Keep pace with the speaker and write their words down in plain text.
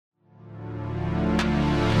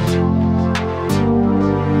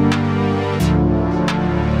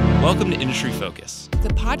Welcome to Industry Focus, the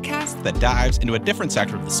podcast that dives into a different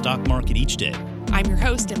sector of the stock market each day. I'm your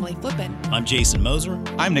host, Emily Flippen. I'm Jason Moser.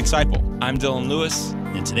 I'm Nick Seipel. I'm Dylan Lewis.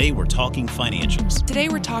 And today we're talking financials. Today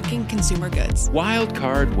we're talking consumer goods. Wild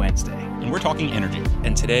Card Wednesday. And we're talking energy.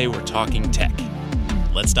 And today we're talking tech.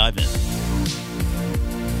 Let's dive in.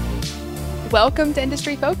 Welcome to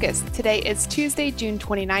Industry Focus. Today is Tuesday, June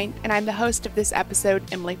 29th, and I'm the host of this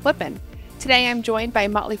episode, Emily Flippen. Today I'm joined by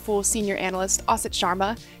Motley Fool senior analyst Asit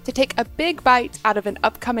Sharma to take a big bite out of an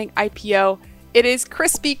upcoming IPO. It is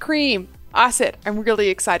Krispy Kreme. Asit, I'm really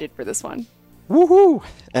excited for this one. Woohoo!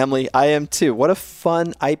 Emily, I am too. What a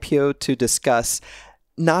fun IPO to discuss.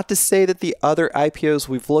 Not to say that the other IPOs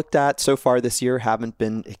we've looked at so far this year haven't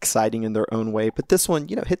been exciting in their own way, but this one,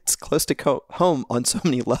 hits close to home on so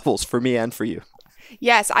many levels for me and for you.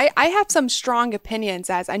 Yes, I have some strong opinions,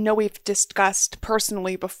 as I know we've discussed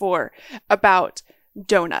personally before, about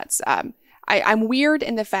donuts. I'm weird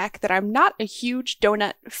in the fact that I'm not a huge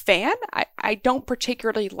donut fan. I don't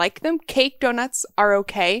particularly like them. Cake donuts are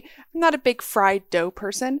okay. I'm not a big fried dough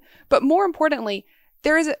person. But more importantly,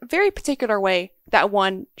 there is a very particular way that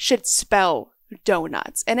one should spell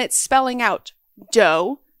donuts. And it's spelling out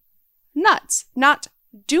dough nuts, not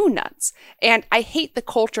do nuts. And I hate the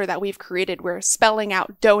culture that we've created where spelling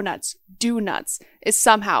out donuts, do nuts is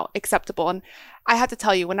somehow acceptable. And I have to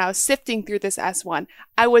tell you, when I was sifting through this S1,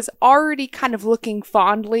 I was already kind of looking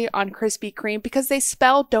fondly on Krispy Kreme because they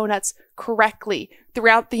spell donuts correctly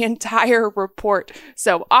throughout the entire report.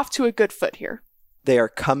 So off to a good foot here. They are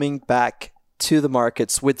coming back to the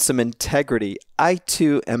markets with some integrity. I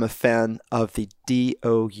too am a fan of the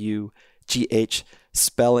D-O-U-G-H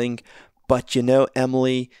spelling. But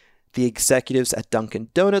Emily, the executives at Dunkin'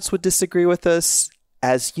 Donuts would disagree with us.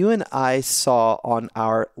 As you and I saw on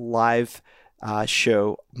our live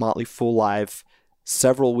show, Motley Fool Live,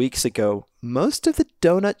 several weeks ago, most of the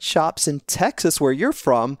donut shops in Texas, where you're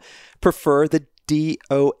from, prefer the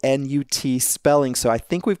D-O-N-U-T spelling. So I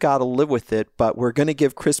think we've got to live with it, but we're going to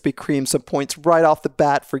give Krispy Kreme some points right off the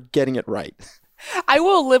bat for getting it right. I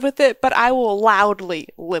will live with it, but I will loudly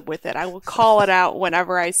live with it. I will call it out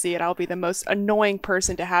whenever I see it. I'll be the most annoying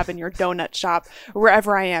person to have in your donut shop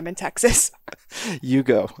wherever I am in Texas. You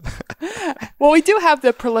go. Well, we do have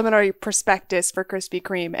the preliminary prospectus for Krispy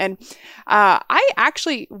Kreme, and I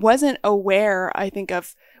actually wasn't aware, I think,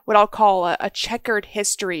 of what I'll call a checkered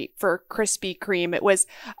history for Krispy Kreme. It was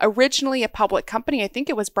originally a public company. I think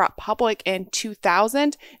it was brought public in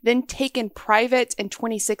 2000, then taken private in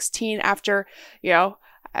 2016 after,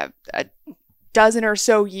 a dozen or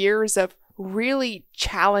so years of really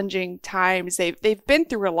challenging times. They've been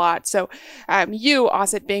through a lot. So you,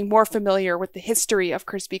 Asit, being more familiar with the history of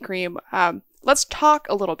Krispy Kreme, let's talk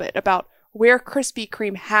a little bit about where Krispy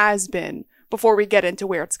Kreme has been before we get into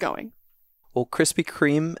where it's going. Well, Krispy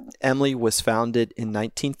Kreme, Emily, was founded in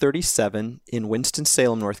 1937 in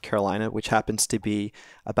Winston-Salem, North Carolina, which happens to be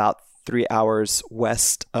about 3 hours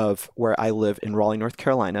west of where I live in Raleigh, North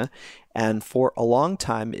Carolina. And for a long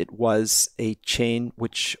time, it was a chain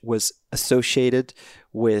which was associated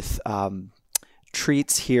with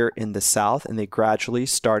treats here in the South, and they gradually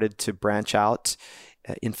started to branch out.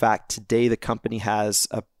 In fact, today the company has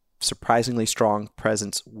a surprisingly strong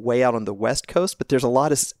presence way out on the West Coast, but there's a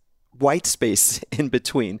lot of white space in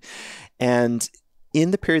between. And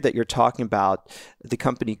in the period that you're talking about, the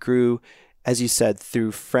company grew, as you said,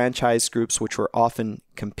 through franchise groups, which were often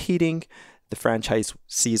competing. The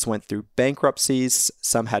franchisees went through bankruptcies.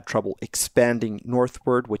 Some had trouble expanding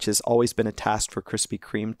northward, which has always been a task for Krispy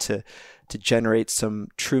Kreme to generate some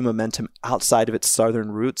true momentum outside of its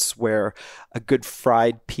southern roots, where a good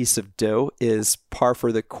fried piece of dough is par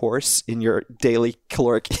for the course in your daily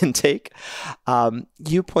caloric intake.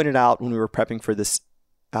 You pointed out when we were prepping for this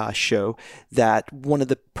show that one of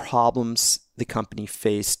the problems the company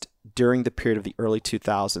faced during the period of the early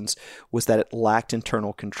 2000s was that it lacked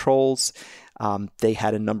internal controls. They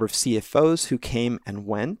had a number of CFOs who came and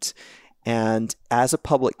went. And as a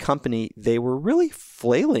public company, they were really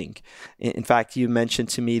flailing. In fact, you mentioned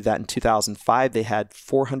to me that in 2005, they had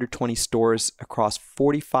 420 stores across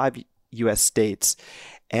 45 U.S. states,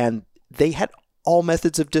 and they had all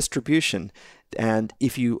methods of distribution. And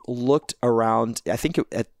if you looked around, I think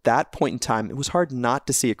at that point in time, it was hard not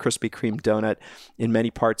to see a Krispy Kreme donut in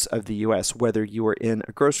many parts of the U.S., whether you were in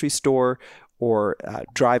a grocery store or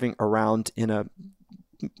driving around in a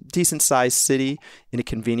decent-sized city, in a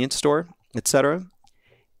convenience store, etc.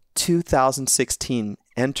 2016,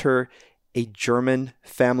 enter a German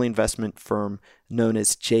family investment firm known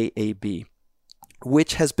as JAB,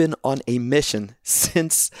 which has been on a mission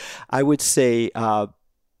since, I would say,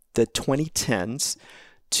 the 2010s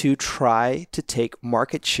to try to take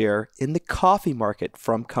market share in the coffee market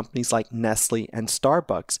from companies like Nestle and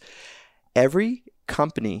Starbucks. Every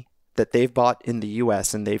company that they've bought in the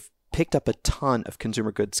US, and they've picked up a ton of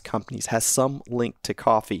consumer goods companies, has some link to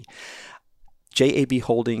coffee. JAB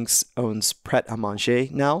Holdings owns Pret a Manger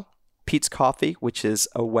now, Peet's Coffee, which is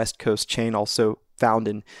a West Coast chain also found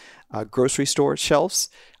in grocery store shelves,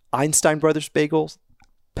 Einstein Brothers Bagels,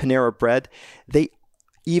 Panera Bread. They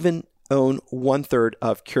even own 1/3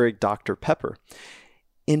 of Keurig Dr. Pepper.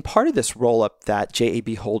 In part of this roll-up that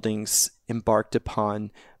JAB Holdings embarked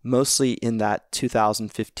upon, mostly in that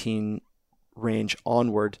 2015 range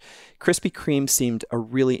onward, Krispy Kreme seemed a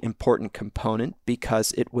really important component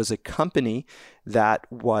because it was a company that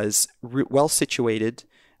was well situated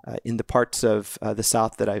in the parts of the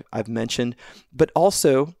South that I've mentioned, but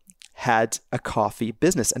also had a coffee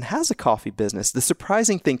business and has a coffee business. The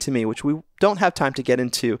surprising thing to me, which we don't have time to get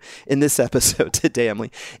into in this episode today,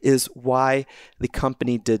 Emily, is why the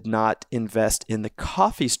company did not invest in the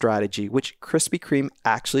coffee strategy, which Krispy Kreme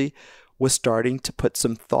actually was starting to put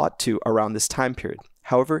some thought to around this time period.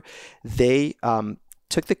 However, they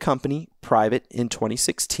took the company private in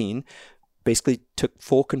 2016, basically took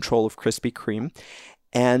full control of Krispy Kreme,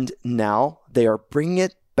 and now they are bringing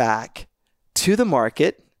it back to the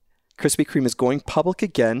market. Krispy Kreme is going public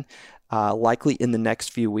again, likely in the next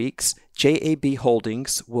few weeks. JAB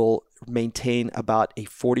Holdings will maintain about a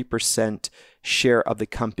 40% share of the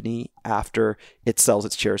company after it sells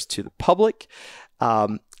its shares to the public.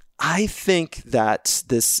 I think that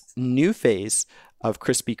this new phase of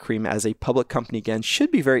Krispy Kreme as a public company again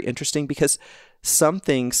should be very interesting because some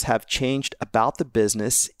things have changed about the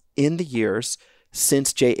business in the years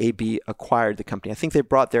since JAB acquired the company. I think they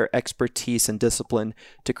brought their expertise and discipline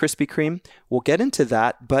to Krispy Kreme. We'll get into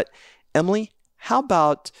that. But Emily, how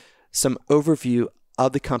about some overview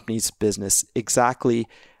of the company's business, exactly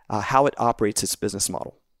how it operates its business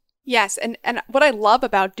model? Yes, and what I love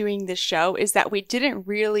about doing this show is that we didn't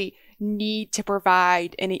really need to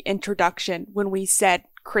provide any introduction when we said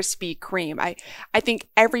Krispy Kreme. I think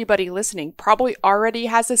everybody listening probably already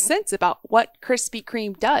has a sense about what Krispy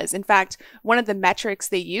Kreme does. In fact, one of the metrics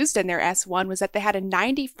they used in their S1 was that they had a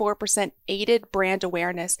 94% aided brand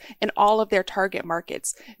awareness in all of their target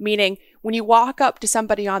markets, meaning when you walk up to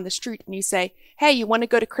somebody on the street and you say, "Hey, you want to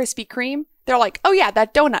go to Krispy Kreme?" They're like, "Oh yeah,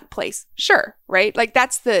 that donut place." Sure, right? Like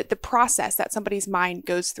that's the process that somebody's mind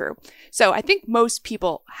goes through. So I think most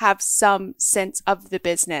people have some sense of the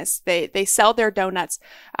business. They sell their donuts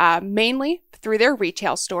mainly through their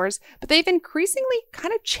retail stores, but they've increasingly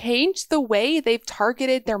kind of changed the way they've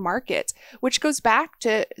targeted their markets, which goes back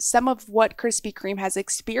to some of what Krispy Kreme has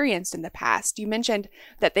experienced in the past. You mentioned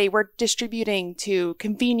that they were distributing to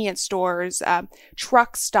convenience stores,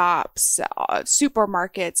 truck stops,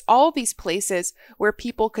 supermarkets, all of these places where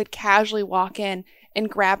people could casually walk in and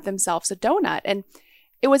grab themselves a donut. And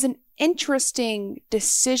it was an interesting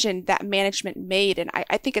decision that management made, and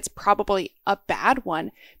I think it's probably a bad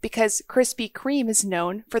one because Krispy Kreme is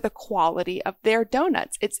known for the quality of their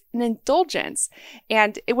donuts. It's an indulgence,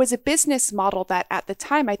 and it was a business model that at the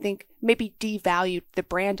time I think maybe devalued the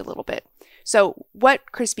brand a little bit. So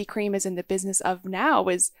what Krispy Kreme is in the business of now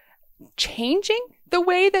is changing the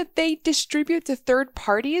way that they distribute to third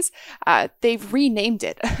parties. They've renamed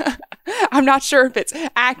it. I'm not sure if it's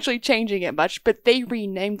actually changing it much, but they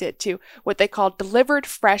renamed it to what they call Delivered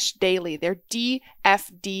Fresh Daily, their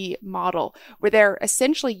DFD model, where they're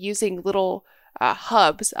essentially using little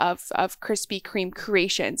hubs of Krispy Kreme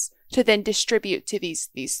creations to then distribute to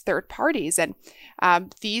these third parties. And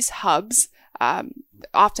these hubs,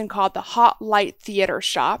 often called the Hot Light Theater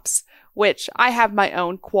shops, which I have my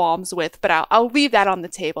own qualms with, but I'll leave that on the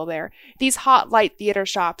table there. These Hot Light Theater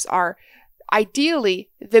shops are ideally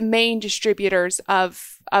the main distributors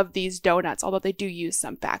of these donuts, although they do use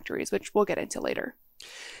some factories, which we'll get into later.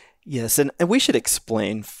 Yes, and we should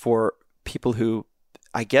explain for people who,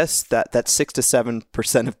 I guess that 6 to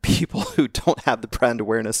 7% of people who don't have the brand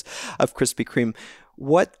awareness of Krispy Kreme,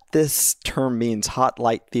 what this term means, Hot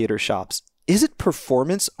Light Theater shops. Is it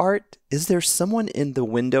performance art? Is there someone in the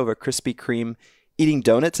window of a Krispy Kreme eating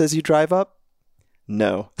donuts as you drive up?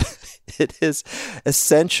 No. It is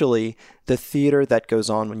essentially the theater that goes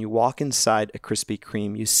on when you walk inside a Krispy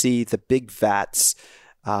Kreme. You see the big vats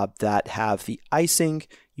that have the icing.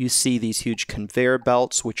 You see these huge conveyor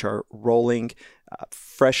belts which are rolling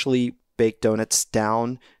freshly baked donuts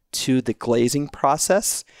down to the glazing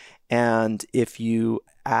process. And if you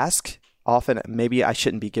ask, often, maybe I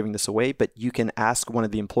shouldn't be giving this away, but you can ask one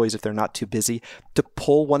of the employees if they're not too busy to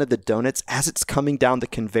pull one of the donuts as it's coming down the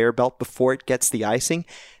conveyor belt before it gets the icing.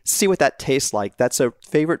 See what that tastes like. That's a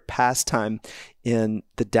favorite pastime in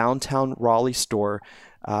the downtown Raleigh store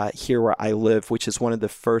here where I live, which is one of the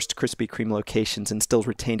first Krispy Kreme locations and still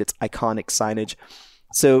retained its iconic signage.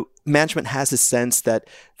 So management has a sense that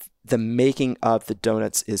the making of the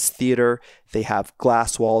donuts is theater. They have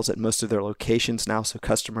glass walls at most of their locations now so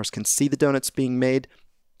customers can see the donuts being made.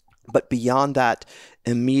 But beyond that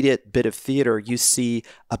immediate bit of theater, you see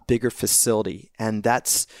a bigger facility. And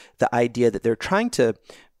that's the idea that they're trying to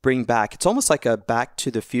bring back. It's almost like a Back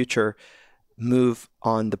to the Future move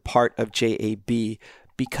on the part of JAB,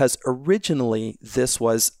 because originally this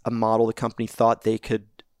was a model the company thought they could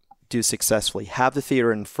do successfully. Have the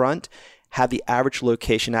theater in front, have the average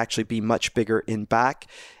location actually be much bigger in back.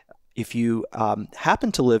 If you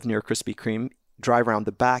happen to live near Krispy Kreme, drive around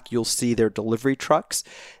the back, you'll see their delivery trucks.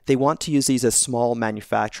 They want to use these as small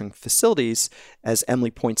manufacturing facilities, as Emily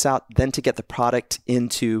points out, then to get the product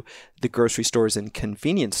into the grocery stores and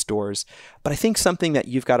convenience stores. But I think something that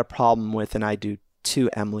you've got a problem with, and I do too,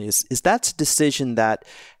 Emily, is that's a decision that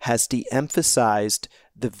has de-emphasized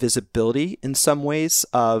the visibility in some ways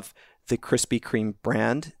of the Krispy Kreme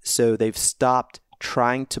brand. So they've stopped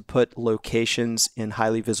trying to put locations in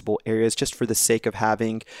highly visible areas just for the sake of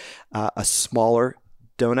having a smaller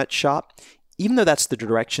donut shop, even though that's the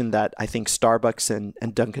direction that I think Starbucks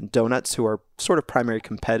and Dunkin' Donuts, who are sort of primary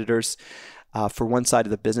competitors for one side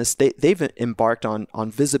of the business, they've embarked on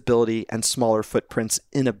visibility and smaller footprints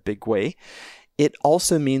in a big way. It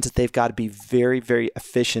also means that they've got to be very, very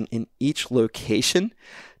efficient in each location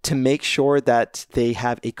to make sure that they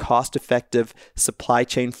have a cost-effective supply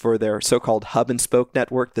chain for their so-called hub and spoke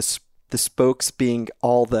network, the spokes being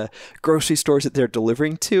all the grocery stores that they're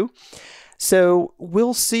delivering to. So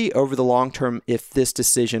we'll see over the long term if this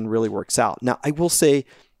decision really works out. Now, I will say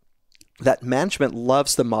that management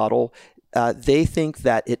loves the model. They think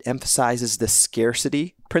that it emphasizes the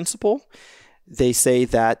scarcity principle. They say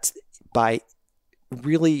that by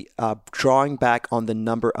really drawing back on the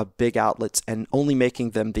number of big outlets and only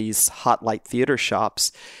making them these hot light theater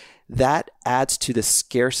shops, that adds to the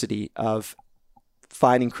scarcity of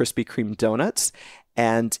finding Krispy Kreme donuts.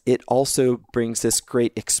 And it also brings this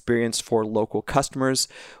great experience for local customers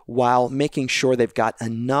while making sure they've got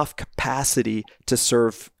enough capacity to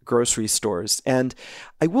serve grocery stores. And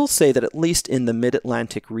I will say that at least in the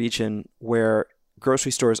Mid-Atlantic region, where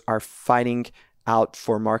grocery stores are fighting out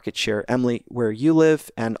for market share, Emily, where you live,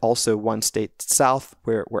 and also one state south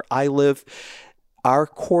where I live, our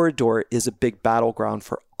corridor is a big battleground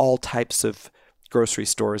for all types of grocery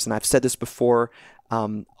stores. And I've said this before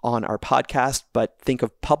on our podcast, but think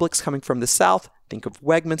of Publix coming from the south, think of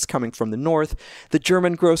Wegmans coming from the north, the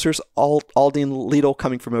German grocers, Aldi and Lidl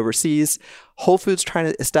coming from overseas, Whole Foods trying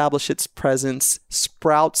to establish its presence,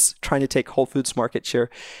 Sprouts trying to take Whole Foods market share.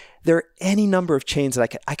 There are any number of chains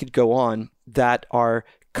that I could go on that are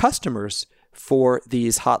customers for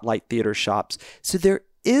these hot light theater shops. So there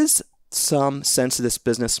is some sense of this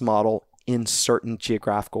business model in certain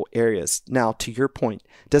geographical areas. Now, to your point,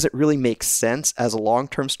 does it really make sense as a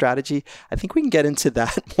long-term strategy? I think we can get into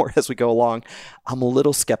that more as we go along. I'm a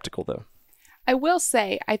little skeptical, though. I will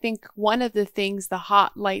say, I think one of the things the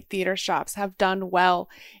hot light theater shops have done well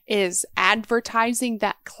is advertising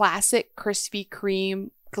that classic Krispy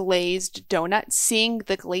Kreme glazed donut, seeing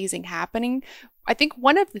the glazing happening. I think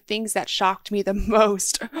one of the things that shocked me the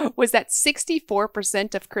most was that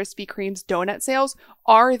 64% of Krispy Kreme's donut sales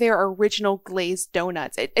are their original glazed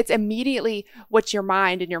donuts. It's immediately what your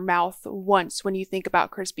mind and your mouth wants when you think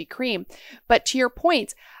about Krispy Kreme. But to your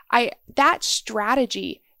point, that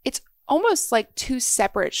strategy, it's almost like two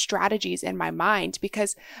separate strategies in my mind,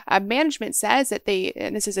 because management says that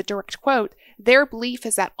and this is a direct quote, their belief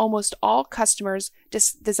is that almost all customers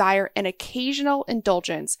desire an occasional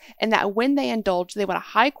indulgence, and that when they indulge, they want a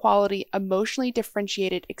high quality, emotionally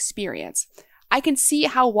differentiated experience. I can see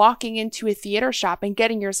how walking into a theater shop and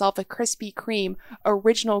getting yourself a Krispy Kreme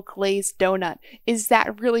original glazed donut is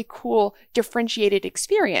that really cool, differentiated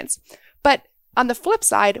experience. But on the flip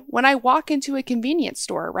side, when I walk into a convenience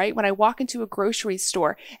store, right? When I walk into a grocery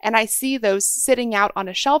store and I see those sitting out on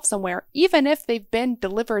a shelf somewhere, even if they've been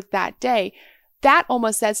delivered that day, that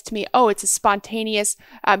almost says to me, oh, it's a spontaneous,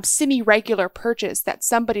 semi-regular purchase that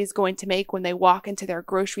somebody's going to make when they walk into their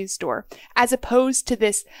grocery store, as opposed to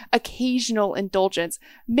this occasional indulgence.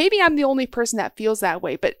 Maybe I'm the only person that feels that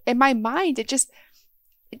way, but in my mind, it just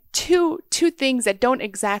two things that don't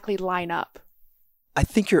exactly line up. I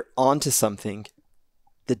think you're onto something.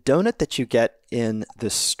 The donut that you get in the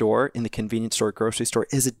store, in the convenience store, grocery store,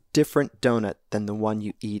 is a different donut than the one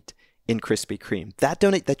you eat in Krispy Kreme. That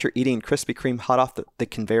donut that you're eating in Krispy Kreme hot off the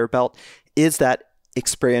conveyor belt is that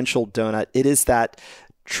experiential donut. It is that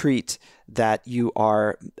treat that you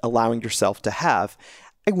are allowing yourself to have.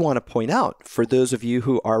 I want to point out, for those of you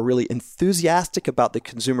who are really enthusiastic about the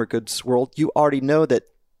consumer goods world, you already know that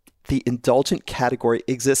the indulgent category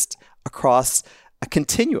exists across a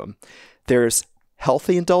continuum. There's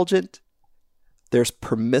healthy indulgent, there's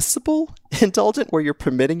permissible indulgent, where you're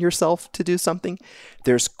permitting yourself to do something.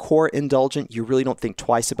 There's core indulgent, you really don't think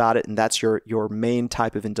twice about it, and that's your main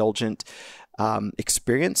type of indulgent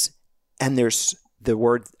experience. And there's the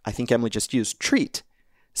word I think Emily just used, treat.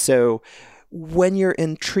 So when you're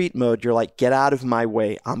in treat mode, you're like, get out of my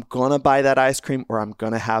way. I'm going to buy that ice cream or I'm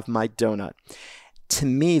going to have my donut. To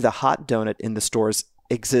me, the hot donut in the stores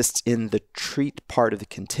exists in the treat part of the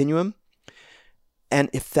continuum. And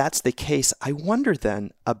if that's the case, I wonder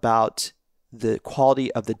then about the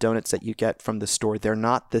quality of the donuts that you get from the store. They're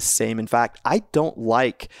not the same. In fact, I don't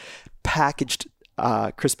like packaged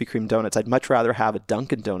Krispy Kreme donuts. I'd much rather have a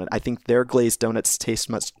Dunkin' donut. I think their glazed donuts taste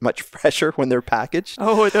much fresher when they're packaged.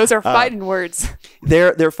 Oh, those are fighting words.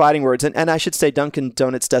 They're fighting words. And I should say Dunkin'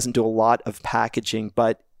 Donuts doesn't do a lot of packaging,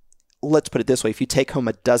 but let's put it this way. If you take home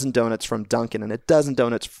a dozen donuts from Dunkin' and a dozen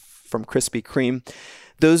donuts from Krispy Kreme,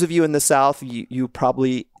 those of you in the South, you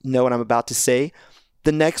probably know what I'm about to say.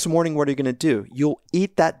 The next morning, what are you going to do? You'll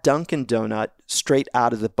eat that Dunkin' donut straight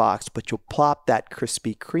out of the box, but you'll plop that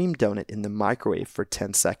Krispy Kreme donut in the microwave for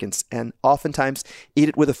 10 seconds and oftentimes eat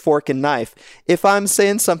it with a fork and knife. If I'm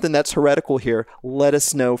saying something that's heretical here, let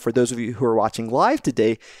us know, for those of you who are watching live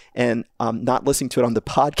today and not listening to it on the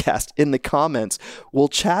podcast, in the comments. We'll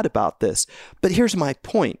chat about this. But here's my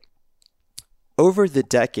point. Over the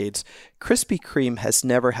decades, Krispy Kreme has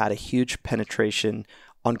never had a huge penetration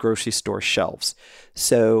on grocery store shelves.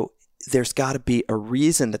 So there's got to be a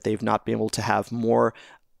reason that they've not been able to have more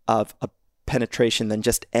of a penetration than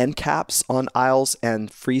just end caps on aisles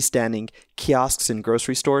and freestanding kiosks in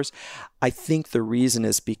grocery stores. I think the reason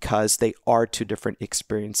is because they are two different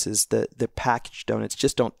experiences. The packaged donuts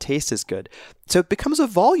just don't taste as good. So it becomes a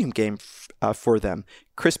volume game for them.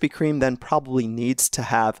 Krispy Kreme then probably needs to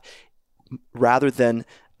have, rather than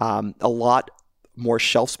a lot more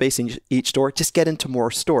shelf space in each store, just get into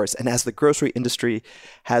more stores. And as the grocery industry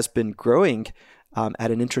has been growing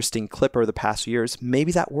at an interesting clip over the past years,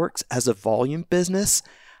 maybe that works as a volume business.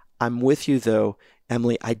 I'm with you though,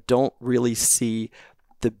 Emily. I don't really see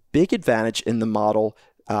the big advantage in the model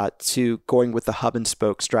to going with the hub and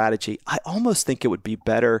spoke strategy. I almost think it would be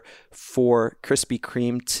better for Krispy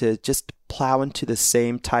Kreme to just plow into the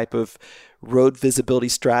same type of road visibility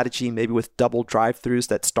strategy, maybe with double drive-thrus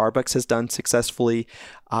that Starbucks has done successfully,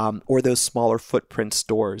 or those smaller footprint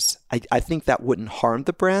stores. I think that wouldn't harm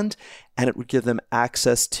the brand, and it would give them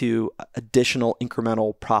access to additional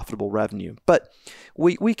incremental profitable revenue. But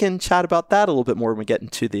we can chat about that a little bit more when we get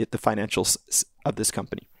into the financials of this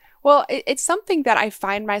company. Well, it's something that I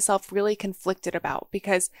find myself really conflicted about,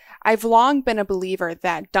 because I've long been a believer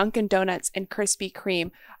that Dunkin' Donuts and Krispy Kreme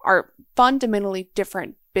are fundamentally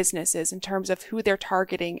different businesses in terms of who they're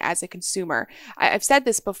targeting as a consumer. I've said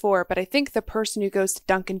this before, but I think the person who goes to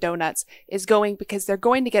Dunkin' Donuts is going because they're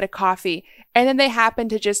going to get a coffee, and then they happen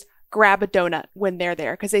to just grab a donut when they're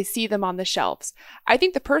there because they see them on the shelves. I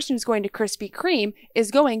think the person who's going to Krispy Kreme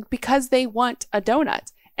is going because they want a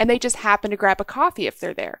donut, and they just happen to grab a coffee if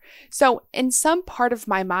they're there. So in some part of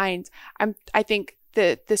my mind, I think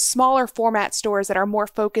the smaller format stores that are more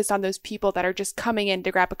focused on those people that are just coming in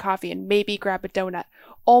to grab a coffee and maybe grab a donut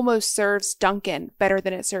almost serves Dunkin' better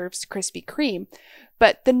than it serves Krispy Kreme.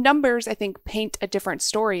 But the numbers, I think, paint a different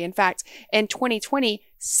story. In fact, in 2020,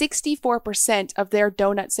 64% of their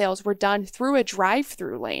donut sales were done through a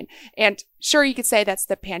drive-through lane. And sure, you could say that's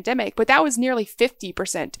the pandemic, but that was nearly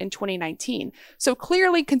 50% in 2019. So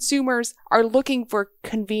clearly consumers are looking for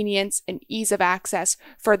convenience and ease of access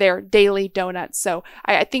for their daily donuts. So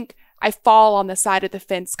I think I fall on the side of the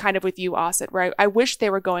fence kind of with you, Asit, where I wish they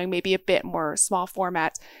were going maybe a bit more small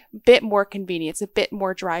format, a bit more convenience, a bit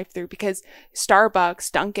more drive-through, because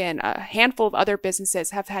Starbucks, Dunkin', a handful of other businesses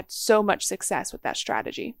have had so much success with that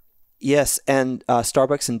strategy. Yes, and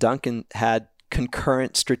Starbucks and Dunkin' had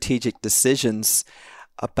concurrent strategic decisions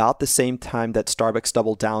about the same time that Starbucks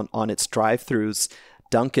doubled down on its drive-thrus.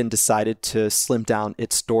 Dunkin' decided to slim down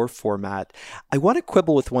its store format. I want to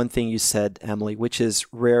quibble with one thing you said, Emily, which is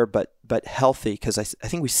rare but healthy, because I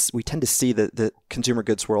think we tend to see the consumer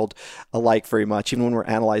goods world alike very much, even when we're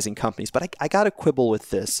analyzing companies. But I got to quibble with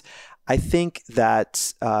this. I think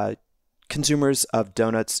that consumers of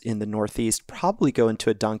donuts in the Northeast probably go into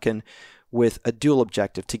a Dunkin' with a dual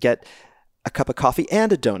objective: to get a cup of coffee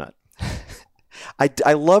and a donut.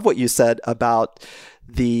 I love what you said about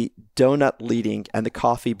the donut leading and the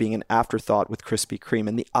coffee being an afterthought with Krispy Kreme,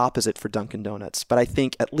 and the opposite for Dunkin' Donuts. But I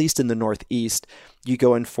think at least in the Northeast, you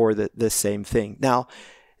go in for the same thing. Now,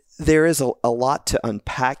 there is a lot to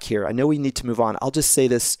unpack here. I know we need to move on. I'll just say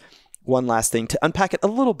this one last thing to unpack it a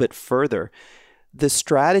little bit further. The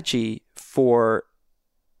strategy for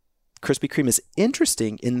Krispy Kreme is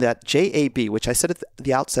interesting in that JAB, which I said at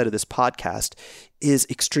the outset of this podcast, is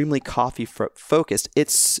extremely coffee focused.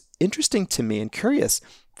 It's interesting to me and curious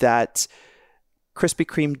that Krispy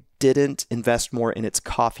Kreme didn't invest more in its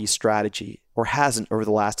coffee strategy, or hasn't over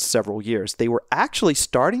the last several years. They were actually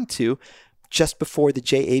starting to just before the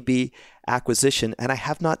JAB acquisition, and I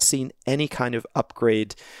have not seen any kind of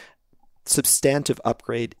substantive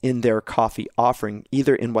upgrade in their coffee offering,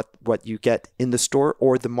 either in what you get in the store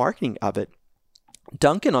or the marketing of it.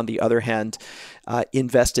 Dunkin', on the other hand,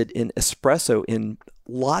 invested in espresso in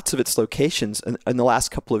lots of its locations in the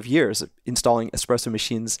last couple of years, installing espresso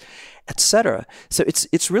machines, etc. So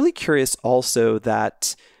it's really curious also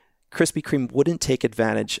that Krispy Kreme wouldn't take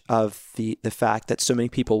advantage of the fact that so many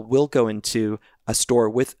people will go into a store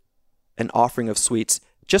with an offering of sweets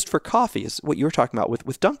just for coffee, is what you were talking about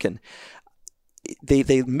with Dunkin'.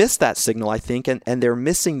 They missed that signal, I think, and they're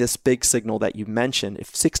missing this big signal that you mentioned.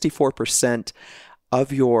 If 64%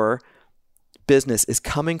 of your business is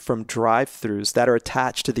coming from drive-thrus that are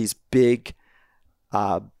attached to these big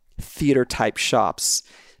theater-type shops,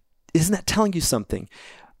 isn't that telling you something?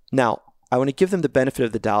 Now, I want to give them the benefit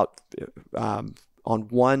of the doubt on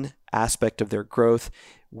one aspect of their growth,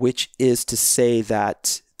 which is to say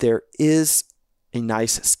that there is a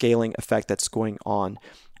nice scaling effect that's going on,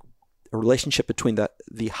 a relationship between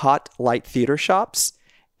the hot light theater shops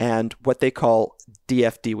and what they call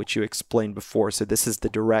DFD, which you explained before. So this is the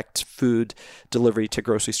direct food delivery to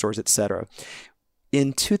grocery stores, etc.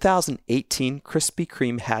 In 2018, Krispy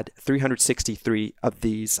Kreme had 363 of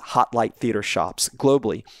these hot light theater shops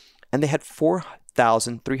globally, and they had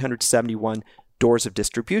 4,371 doors of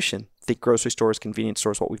distribution. Think grocery stores, convenience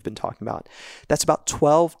stores, what we've been talking about. That's about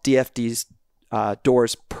 12 DFDs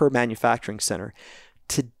doors per manufacturing center.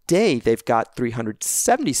 Today, they've got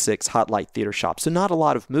 376 hot light theater shops, so not a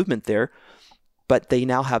lot of movement there, but they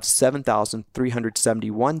now have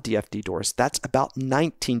 7,371 DFD doors. That's about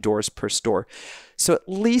 19 doors per store. So at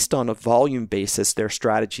least on a volume basis, their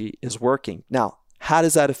strategy is working. Now, how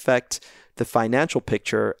does that affect the financial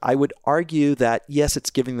picture? I would argue that, yes, it's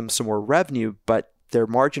giving them some more revenue, but their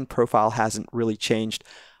margin profile hasn't really changed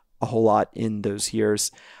a whole lot in those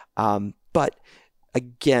years. But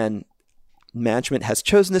again, management has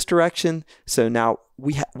chosen this direction. So now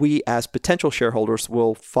we as potential shareholders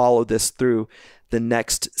will follow this through the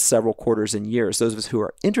next several quarters and years, those of us who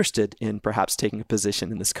are interested in perhaps taking a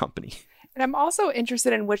position in this company. And I'm also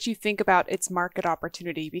interested in what you think about its market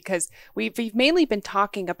opportunity, because we've mainly been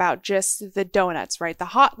talking about just the donuts, right? The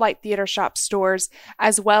hot light theater shop stores,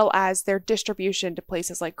 as well as their distribution to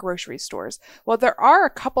places like grocery stores. Well, there are a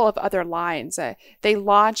couple of other lines. They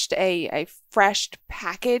launched a fresh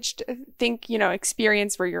packaged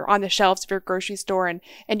experience where you're on the shelves of your grocery store and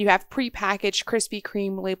you have prepackaged Krispy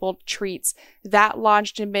Kreme labeled treats. That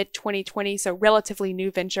launched in mid-2020, so relatively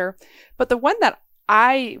new venture. But the one that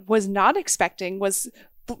I was not expecting, was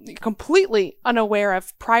completely unaware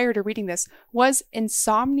of prior to reading this, was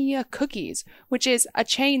Insomnia Cookies, which is a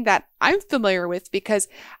chain that I'm familiar with because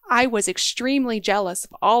I was extremely jealous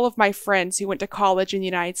of all of my friends who went to college in the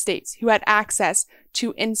United States who had access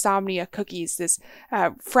to Insomnia Cookies, this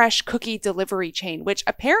fresh cookie delivery chain, which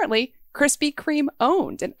apparently Krispy Kreme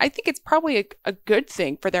owned. And I think it's probably a good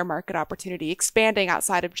thing for their market opportunity, expanding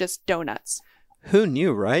outside of just donuts. Who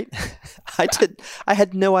knew, right? I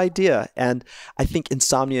had no idea. And I think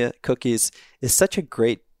Insomnia Cookies is such a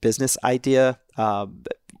great business idea.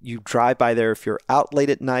 You drive by there if you're out late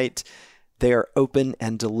at night. They are open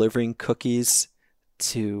and delivering cookies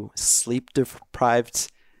to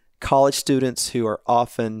sleep-deprived college students who are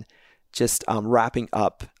often just wrapping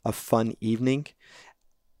up a fun evening.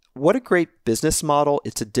 What a great business model.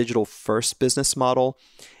 It's a digital-first business model.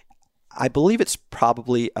 I believe it's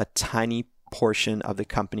probably a tiny portion of the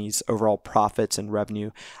company's overall profits and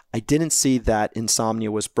revenue. I didn't see that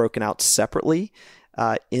Insomnia was broken out separately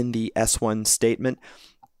in the S1 statement,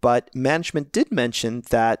 but management did mention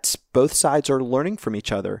that both sides are learning from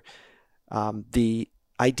each other. The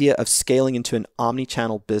idea of scaling into an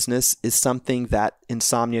omni-channel business is something that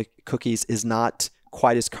Insomnia Cookies is not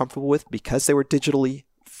quite as comfortable with because they were digitally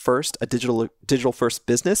first, a digital first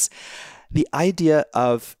business. The idea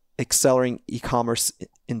of accelerating e-commerce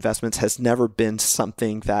investments has never been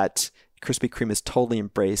something that Krispy Kreme is totally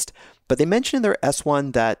embraced. But they mentioned in their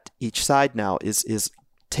S1 that each side now is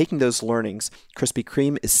taking those learnings. Krispy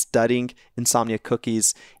Kreme is studying Insomnia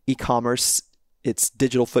Cookies e-commerce, its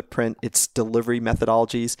digital footprint, its delivery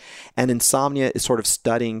methodologies, and Insomnia is sort of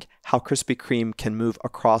studying how Krispy Kreme can move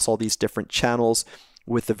across all these different channels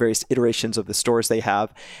with the various iterations of the stores they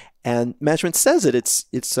have. And management says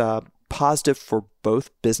it's positive for both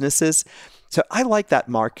businesses. So I like that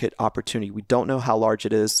market opportunity. We don't know how large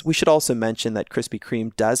it is. We should also mention that Krispy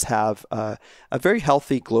Kreme does have a very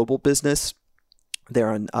healthy global business. They're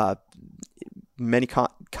on many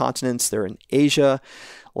continents. They're in Asia,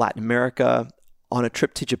 Latin America. On a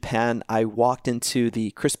trip to Japan, I walked into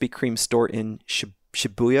the Krispy Kreme store in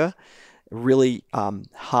Shibuya, a really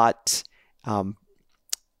hot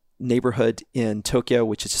neighborhood in Tokyo,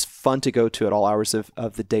 which is just fun to go to at all hours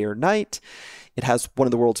of the day or night. It has one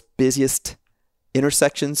of the world's busiest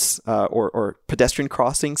intersections or pedestrian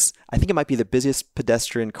crossings. I think it might be the busiest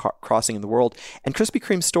pedestrian crossing in the world. And Krispy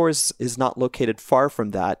Kreme stores is not located far from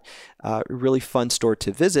that. A really fun store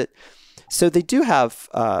to visit. So they do have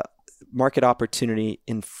market opportunity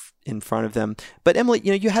in front of them. But Emily,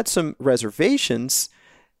 you had some reservations.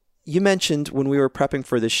 You mentioned when we were prepping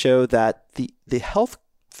for the show that the health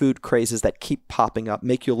food crazes that keep popping up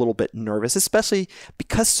make you a little bit nervous, especially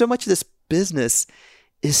because so much of this business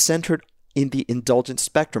is centered in the indulgent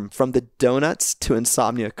spectrum, from the donuts to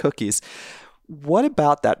Insomnia Cookies. What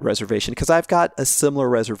about that reservation? Because I've got a similar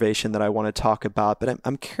reservation that I want to talk about, but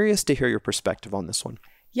I'm curious to hear your perspective on this one.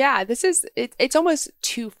 Yeah, it's almost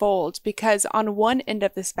twofold, because on one end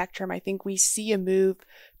of the spectrum, I think we see a move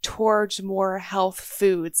towards more health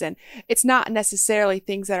foods, and it's not necessarily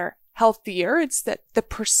things that are healthier. It's that the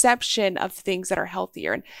perception of things that are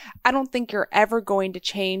healthier. And I don't think you're ever going to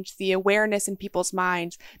change the awareness in people's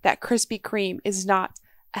minds that Krispy Kreme is not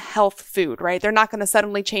a health food, right? They're not going to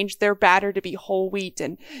suddenly change their batter to be whole wheat,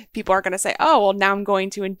 and people are going to say, oh, well, now I'm going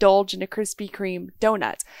to indulge in a Krispy Kreme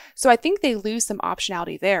donut. So I think they lose some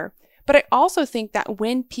optionality there. But I also think that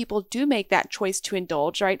when people do make that choice to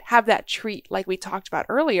indulge, right, have that treat like we talked about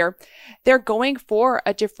earlier, they're going for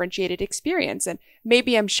a differentiated experience. And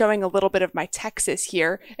maybe I'm showing a little bit of my Texas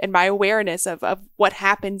here and my awareness of what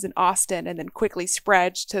happens in Austin and then quickly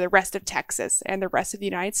spreads to the rest of Texas and the rest of the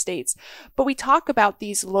United States. But we talk about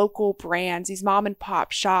these local brands, these mom and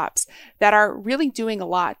pop shops that are really doing a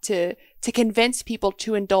lot to convince people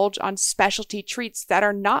to indulge on specialty treats that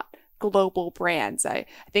are not global brands. I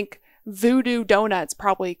think Voodoo Donuts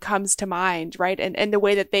probably comes to mind, right? And the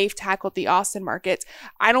way that they've tackled the Austin market.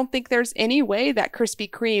 I don't think there's any way that Krispy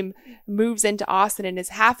Kreme moves into Austin and is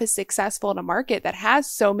half as successful in a market that has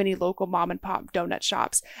so many local mom and pop donut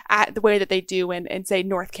shops at the way that they do in say,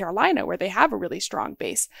 North Carolina, where they have a really strong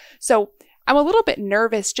base. So I'm a little bit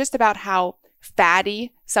nervous just about how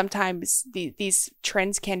fatty sometimes these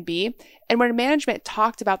trends can be. And when management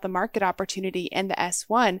talked about the market opportunity in the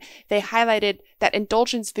S1, they highlighted that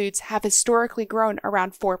indulgence foods have historically grown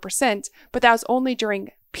around 4%, but that was only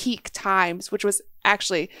during peak times, which was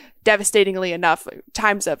actually devastatingly enough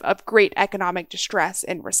times of great economic distress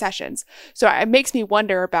and recessions. So it makes me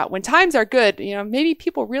wonder about when times are good, maybe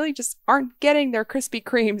people really just aren't getting their Krispy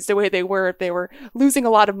Kremes the way they were if they were losing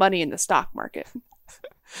a lot of money in the stock market.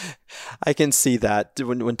 I can see that.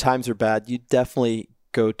 When times are bad, you definitely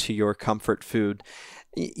go to your comfort food.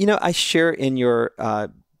 I share in your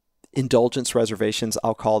indulgence reservations,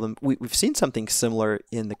 I'll call them. We've seen something similar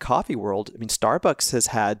in the coffee world. I mean, Starbucks has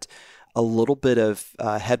had a little bit of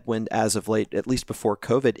headwind as of late, at least before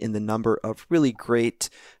COVID, in the number of really great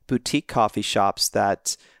boutique coffee shops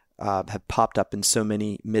that have popped up in so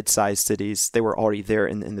many mid-sized cities. They were already there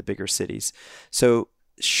in the bigger cities. So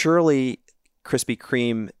surely Krispy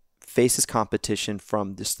Kreme faces competition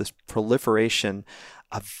from this proliferation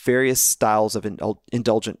of various styles of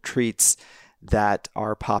indulgent treats that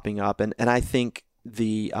are popping up. And I think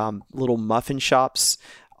the little muffin shops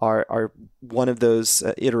are one of those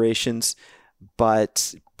iterations.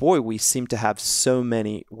 But boy, we seem to have so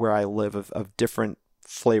many where I live of different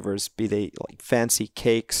flavors, be they like fancy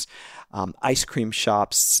cakes, ice cream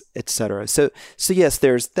shops, etc. So yes,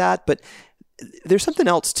 there's that. But there's something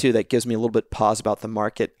else, too, that gives me a little bit pause about the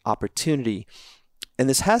market opportunity. And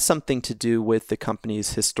this has something to do with the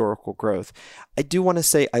company's historical growth. I do want to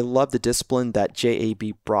say I love the discipline that JAB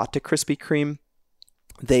brought to Krispy Kreme.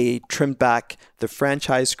 They trimmed back the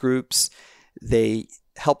franchise groups. They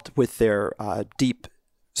helped with their deep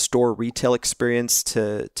store retail experience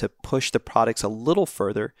to push the products a little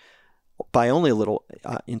further, by only a little,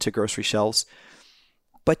 into grocery shelves.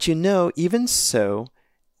 But even so,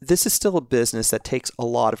 this is still a business that takes a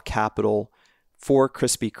lot of capital for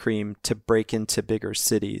Krispy Kreme to break into bigger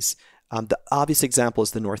cities. The obvious example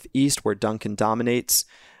is the Northeast, where Dunkin' dominates.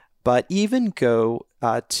 But even go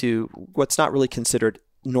to what's not really considered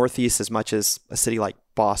Northeast as much as a city like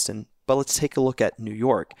Boston. But let's take a look at New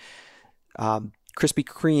York. Krispy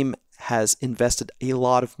Kreme has invested a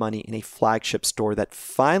lot of money in a flagship store that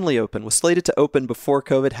finally opened, was slated to open before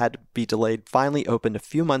COVID, had to be delayed, finally opened a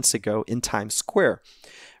few months ago in Times Square.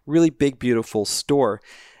 Really big, beautiful store.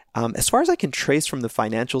 As far as I can trace from the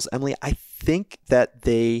financials, Emily, I think that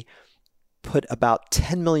they put about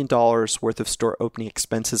 $10 million worth of store opening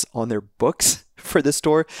expenses on their books for the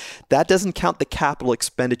store. That doesn't count the capital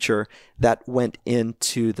expenditure that went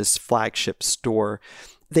into this flagship store.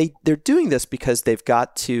 They're doing this because they've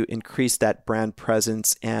got to increase that brand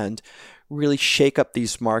presence and really shake up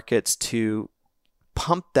these markets to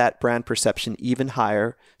pump that brand perception even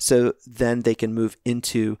higher so then they can move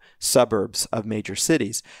into suburbs of major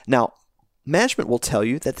cities. Now, management will tell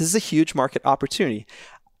you that this is a huge market opportunity.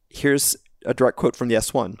 Here's a direct quote from the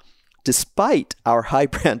S1. Despite our high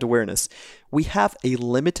brand awareness, we have a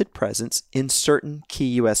limited presence in certain key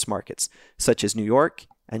U.S. markets, such as New York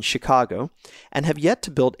and Chicago, and have yet to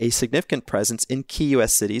build a significant presence in key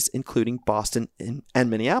U.S. cities, including Boston and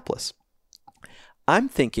Minneapolis. I'm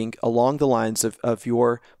thinking along the lines of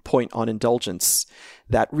your point on indulgence,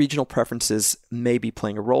 that regional preferences may be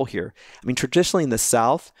playing a role here. I mean, traditionally in the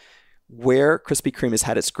South, where Krispy Kreme has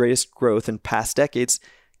had its greatest growth in past decades,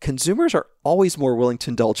 consumers are always more willing to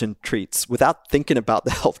indulge in treats without thinking about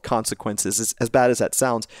the health consequences, as bad as that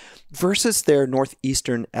sounds, versus their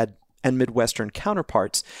Northeastern and Midwestern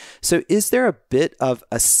counterparts. So is there a bit of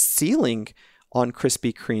a ceiling on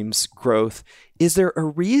Krispy Kreme's growth? Is there a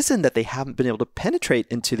reason that they haven't been able to penetrate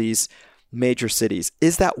into these major cities?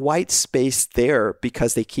 Is that white space there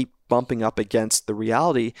because they keep bumping up against the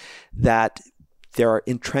reality that there are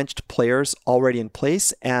entrenched players already in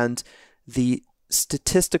place, and the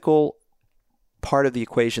statistical part of the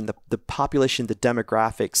equation, the population, the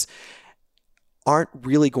demographics, aren't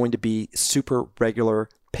really going to be super regular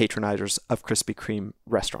patronizers of Krispy Kreme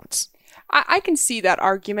restaurants? I can see that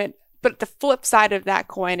argument. But the flip side of that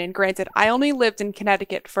coin, and granted, I only lived in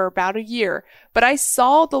Connecticut for about a year, but I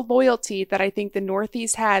saw the loyalty that I think the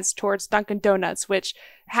Northeast has towards Dunkin' Donuts, which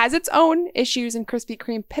has its own issues in Krispy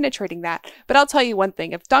Kreme penetrating that. But I'll tell you one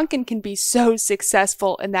thing, if Dunkin' can be so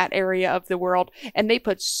successful in that area of the world, and they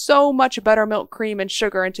put so much buttermilk cream and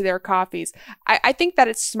sugar into their coffees, I think that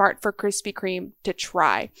it's smart for Krispy Kreme to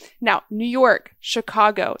try. Now, New York,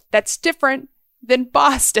 Chicago, that's different than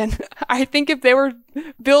Boston. I think if they were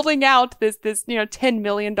building out this $10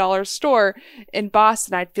 million store in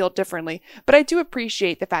Boston, I'd feel differently. But I do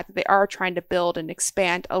appreciate the fact that they are trying to build and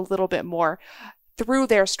expand a little bit more through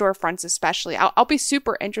their storefronts, especially. I'll be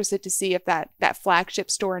super interested to see if that flagship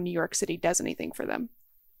store in New York City does anything for them.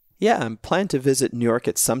 Yeah, I'm planning to visit New York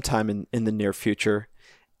at some time in the near future.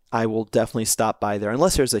 I will definitely stop by there,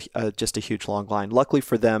 unless there's just a huge long line. Luckily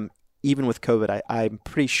for them, even with COVID, I'm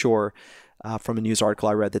pretty sure from a news article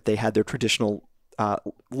I read that they had their traditional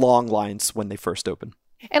long lines when they first opened.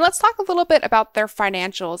 And let's talk a little bit about their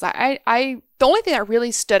financials. The only thing that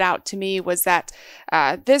really stood out to me was that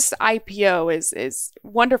this IPO is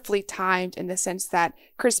wonderfully timed in the sense that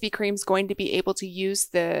Krispy Kreme's going to be able to use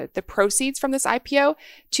the proceeds from this IPO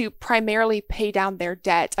to primarily pay down their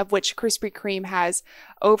debt, of which Krispy Kreme has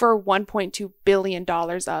over $1.2 billion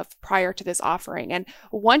of prior to this offering. And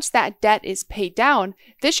once that debt is paid down,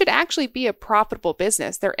 this should actually be a profitable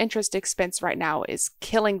business. Their interest expense right now is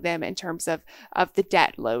killing them in terms of the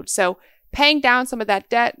debt load. So paying down some of that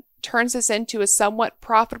debt turns this into a somewhat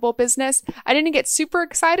profitable business. I didn't get super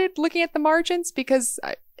excited looking at the margins because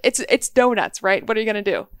it's donuts, right? What are you going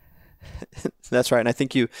to do? That's right. And I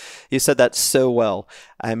think you said that so well.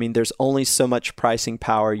 I mean, there's only so much pricing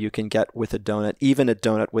power you can get with a donut, even a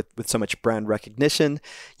donut with so much brand recognition.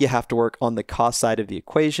 You have to work on the cost side of the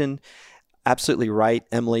equation. Absolutely right,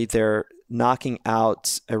 Emily. They're knocking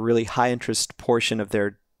out a really high interest portion of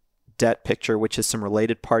their debt picture, which is some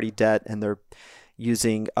related party debt, and they're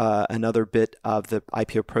using another bit of the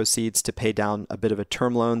IPO proceeds to pay down a bit of a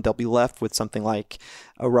term loan. They'll be left with something like,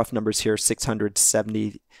 rough numbers here,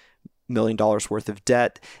 $670 million worth of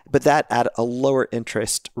debt, but that at a lower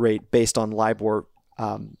interest rate based on LIBOR,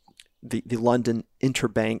 the London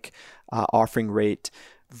interbank offering rate,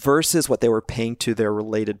 versus what they were paying to their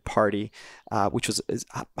related party, which was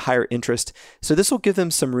higher interest. So this will give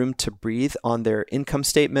them some room to breathe on their income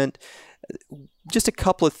statement. Just a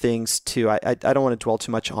couple of things too. I don't want to dwell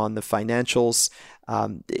too much on the financials,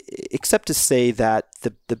 except to say that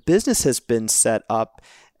the business has been set up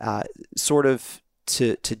sort of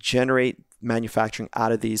to generate manufacturing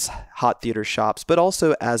out of these hot theater shops, but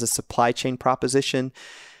also as a supply chain proposition.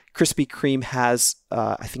 Krispy Kreme has,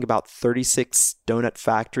 I think, about 36 donut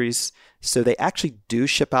factories. So they actually do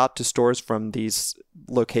ship out to stores from these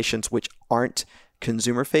locations which aren't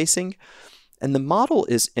consumer facing. And the model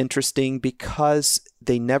is interesting because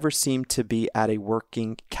they never seem to be at a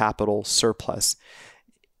working capital surplus.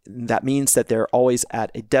 That means that they're always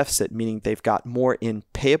at a deficit, meaning they've got more in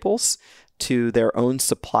payables to their own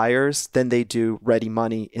suppliers than they do ready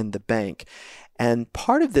money in the bank. And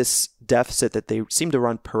part of this deficit that they seem to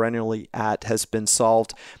run perennially at has been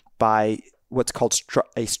solved by what's called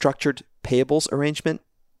a structured payables arrangement.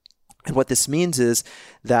 And what this means is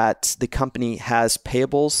that the company has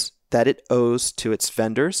payables that it owes to its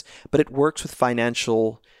vendors, but it works with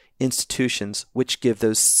financial institutions which give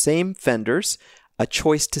those same vendors a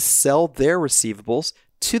choice to sell their receivables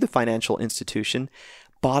to the financial institution.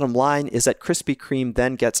 Bottom line is that Krispy Kreme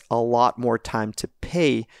then gets a lot more time to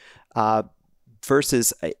pay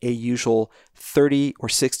versus a usual 30 or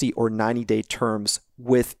 60 or 90-day terms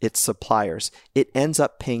with its suppliers. It ends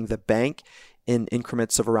up paying the bank in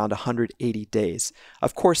increments of around 180 days.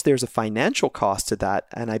 Of course, there's a financial cost to that,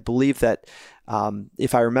 and I believe that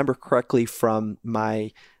if I remember correctly from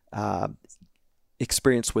my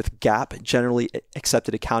experience with GAAP, generally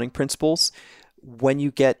accepted accounting principles, when you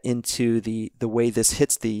get into the way this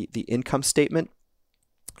hits the income statement,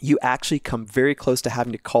 you actually come very close to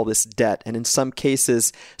having to call this debt. And in some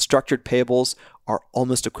cases, structured payables are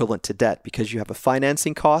almost equivalent to debt because you have a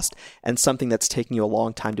financing cost and something that's taking you a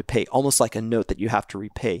long time to pay, almost like a note that you have to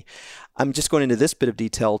repay. I'm just going into this bit of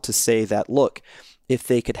detail to say that, look, if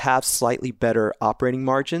they could have slightly better operating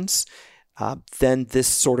margins, then this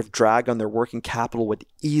sort of drag on their working capital would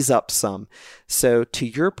ease up some. So to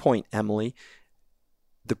your point, Emily,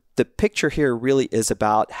 the picture here really is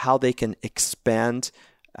about how they can expand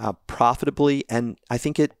profitably, and I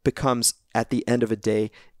think it becomes at the end of the day,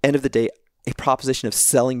 a proposition of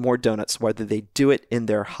selling more donuts, whether they do it in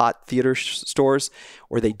their hot theater stores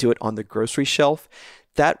or they do it on the grocery shelf.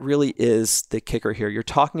 That really is the kicker here. You're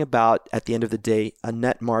talking about, at the end of the day, a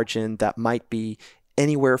net margin that might be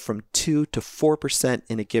anywhere from 2 to 4%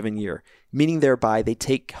 in a given year, meaning thereby they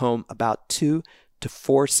take home about 2 to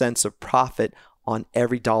 4 cents of profit on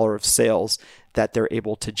every dollar of sales that they're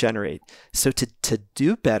able to generate. So to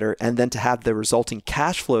do better and then to have the resulting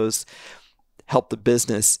cash flows help the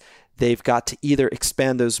business, they've got to either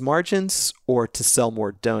expand those margins or to sell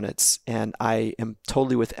more donuts. And I am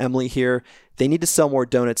totally with Emily here. They need to sell more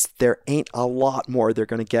donuts. There ain't a lot more they're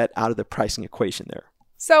going to get out of the pricing equation there.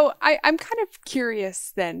 So I'm kind of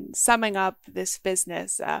curious then, summing up this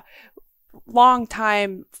business,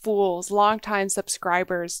 longtime fools, longtime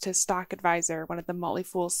subscribers to Stock Advisor, one of the Motley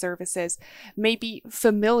Fool services, may be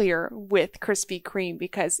familiar with Krispy Kreme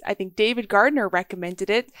because I think David Gardner recommended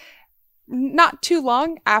it not too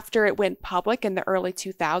long after it went public in the early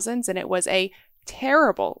 2000s, and it was a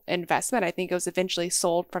terrible investment. I think it was eventually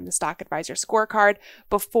sold from the Stock Advisor scorecard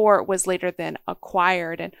before it was later then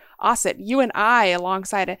acquired. And Asit, you and I,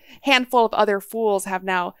 alongside a handful of other fools, have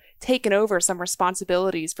now taken over some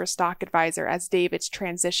responsibilities for Stock Advisor as David's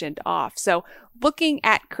transitioned off. So looking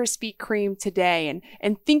at Krispy Kreme today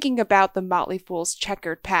and thinking about the Motley Fool's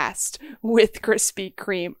checkered past with Krispy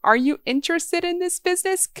Kreme, are you interested in this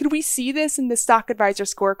business? Could we see this in the Stock Advisor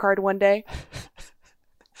scorecard one day?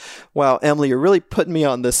 Wow, Emily, you're really putting me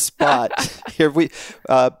on the spot here.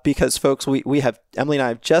 Because folks, Emily and I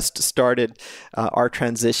have just started our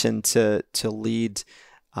transition to lead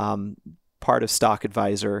part of Stock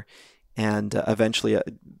Advisor, and eventually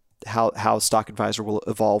how Stock Advisor will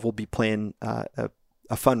evolve. We'll be playing a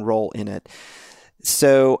fun role in it.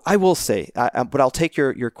 So I will say, but I'll take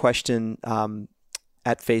your question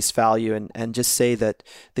at face value and just say that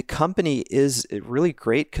the company is a really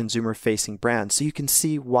great consumer-facing brand. So you can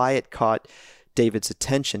see why it caught David's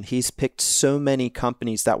attention. He's picked so many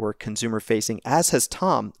companies that were consumer-facing, as has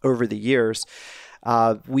Tom over the years.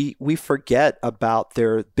 We forget about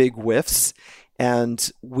their big whiffs,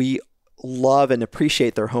 and we love and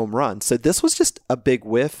appreciate their home runs. So this was just a big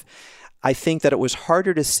whiff. I think that it was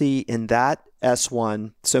harder to see in that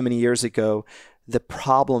S1 so many years ago the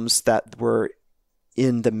problems that were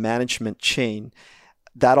in the management chain.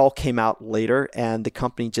 That all came out later, and the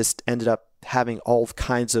company just ended up having all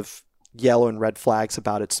kinds of yellow and red flags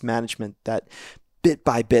about its management that bit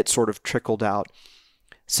by bit sort of trickled out.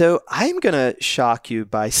 So I'm going to shock you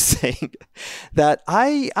by saying that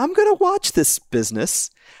I'm going to watch this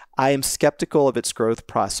business. I am skeptical of its growth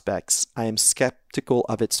prospects. I am skeptical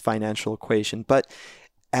of its financial equation. But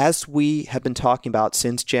as we have been talking about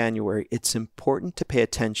since January, it's important to pay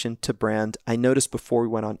attention to brand. I noticed before we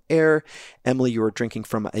went on air, Emily, you were drinking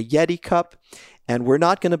from a Yeti cup, and we're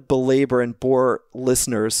not going to belabor and bore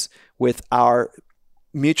listeners with our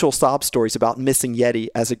mutual sob stories about missing Yeti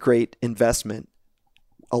as a great investment.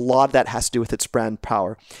 A lot of that has to do with its brand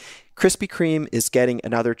power. Krispy Kreme is getting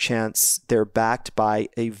another chance. They're backed by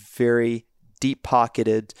a very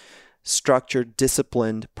deep-pocketed, structured,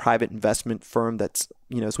 disciplined private investment firm that's,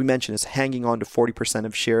 as we mentioned, is hanging on to 40%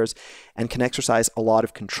 of shares and can exercise a lot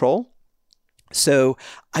of control. So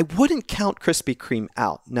I wouldn't count Krispy Kreme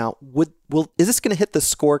out. Now, is this going to hit the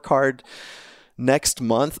scorecard next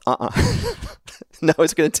month? No,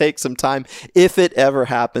 it's going to take some time if it ever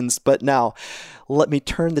happens. But now, let me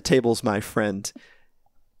turn the tables, my friend.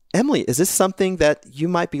 Emily, is this something that you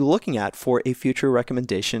might be looking at for a future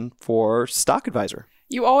recommendation for Stock Advisor?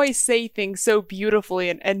 You always say things so beautifully,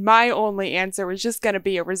 and my only answer was just going to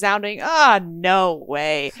be a resounding, no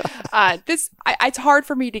way. It's hard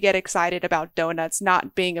for me to get excited about donuts,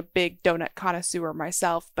 not being a big donut connoisseur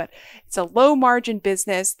myself, but it's a low margin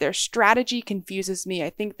business. Their strategy confuses me. I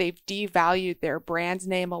think they've devalued their brand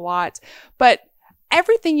name a lot, but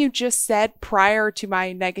everything you just said prior to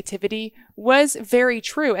my negativity was very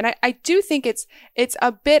true. And I do think it's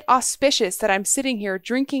a bit auspicious that I'm sitting here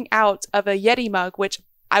drinking out of a Yeti mug, which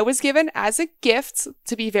I was given as a gift.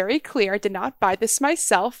 To be very clear, I did not buy this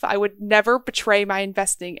myself. I would never betray my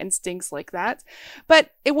investing instincts like that.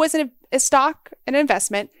 But it wasn't a stock, an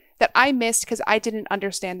investment that I missed because I didn't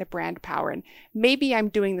understand the brand power. And maybe I'm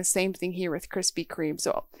doing the same thing here with Krispy Kreme.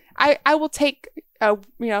 So I will take a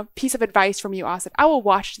piece of advice from you, Austin. I will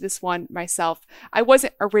watch this one myself. I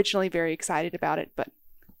wasn't originally very excited about it, but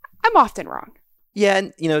I'm often wrong. Yeah,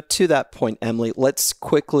 and to that point, Emily, let's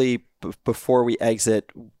quickly, before we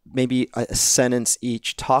exit, maybe a sentence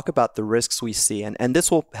each, talk about the risks we see. And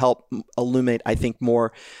this will help illuminate, I think,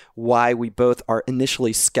 more why we both are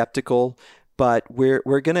initially skeptical, but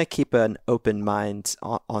we're going to keep an open mind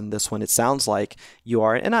on this one. It sounds like you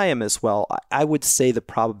are, and I am as well. I would say the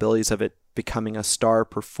probabilities of it becoming a star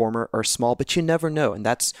performer are small, but you never know. And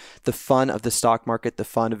that's the fun of the stock market, the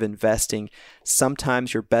fun of investing.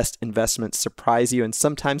 Sometimes your best investments surprise you, and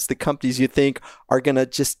sometimes the companies you think are going to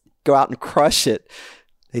just go out and crush it,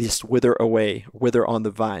 they just wither away, wither on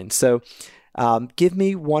the vine. So give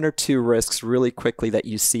me one or two risks really quickly that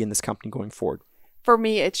you see in this company going forward. For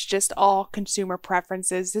me, it's just all consumer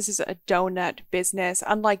preferences. This is a donut business,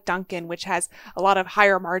 unlike Dunkin', which has a lot of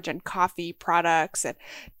higher margin coffee products. And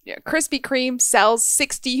Krispy Kreme sells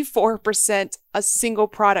 64% a single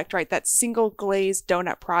product, right? That single glazed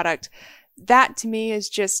donut product. That to me is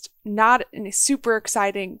just not a super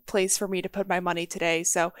exciting place for me to put my money today.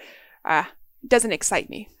 So it doesn't excite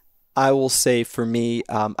me. I will say for me,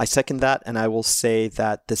 I second that. And I will say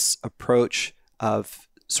that this approach of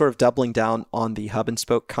sort of doubling down on the hub and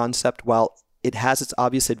spoke concept, while it has its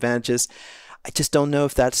obvious advantages, I just don't know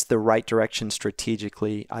if that's the right direction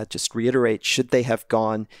strategically. I just reiterate, should they have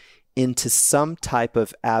gone into some type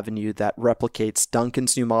of avenue that replicates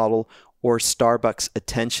Dunkin's new model or Starbucks'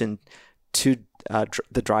 attention to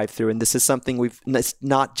the drive-through? And this is something it's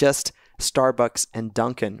not just Starbucks and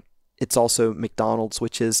Dunkin', it's also McDonald's,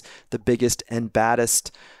 which is the biggest and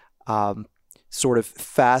baddest sort of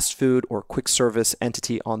fast food or quick service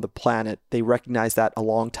entity on the planet. They recognized that a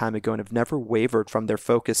long time ago and have never wavered from their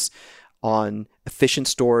focus on efficient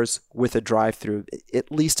stores with a drive-through. At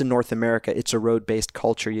least in North America, it's a road-based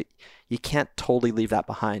culture. You can't totally leave that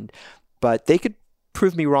behind. But they could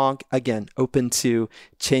prove me wrong. Again, open to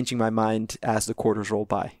changing my mind as the quarters roll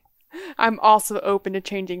by. I'm also open to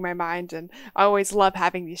changing my mind, and I always love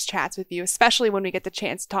having these chats with you, especially when we get the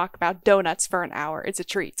chance to talk about donuts for an hour. It's a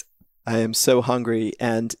treat. I am so hungry,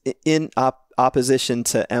 and in opposition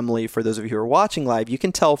to Emily, for those of you who are watching live, you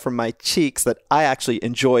can tell from my cheeks that I actually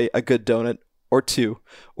enjoy a good donut or two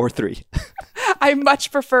or three. I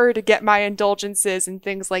much prefer to get my indulgences in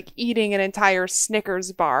things like eating an entire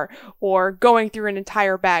Snickers bar or going through an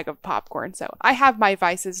entire bag of popcorn. So I have my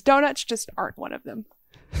vices. Donuts just aren't one of them.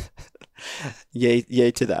 Yay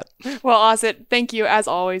to that. Well, Ozit, thank you as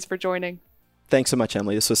always for joining. Thanks so much,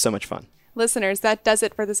 Emily. This was so much fun. Listeners, that does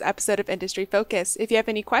it for this episode of Industry Focus. If you have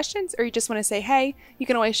any questions or you just want to say hey, you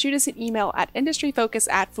can always shoot us an email at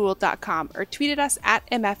industryfocus@fool.com or tweet at us at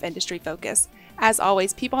MFIndustryFocus. As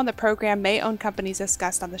always, people on the program may own companies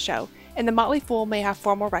discussed on the show, and the Motley Fool may have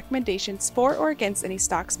formal recommendations for or against any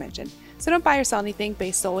stocks mentioned, so don't buy or sell anything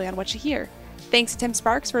based solely on what you hear. Thanks to Tim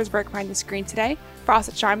Sparks for his work behind the screen today. For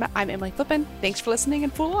Ozit Sharma, I'm Emily Flippen. Thanks for listening,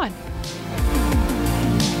 and Fool on!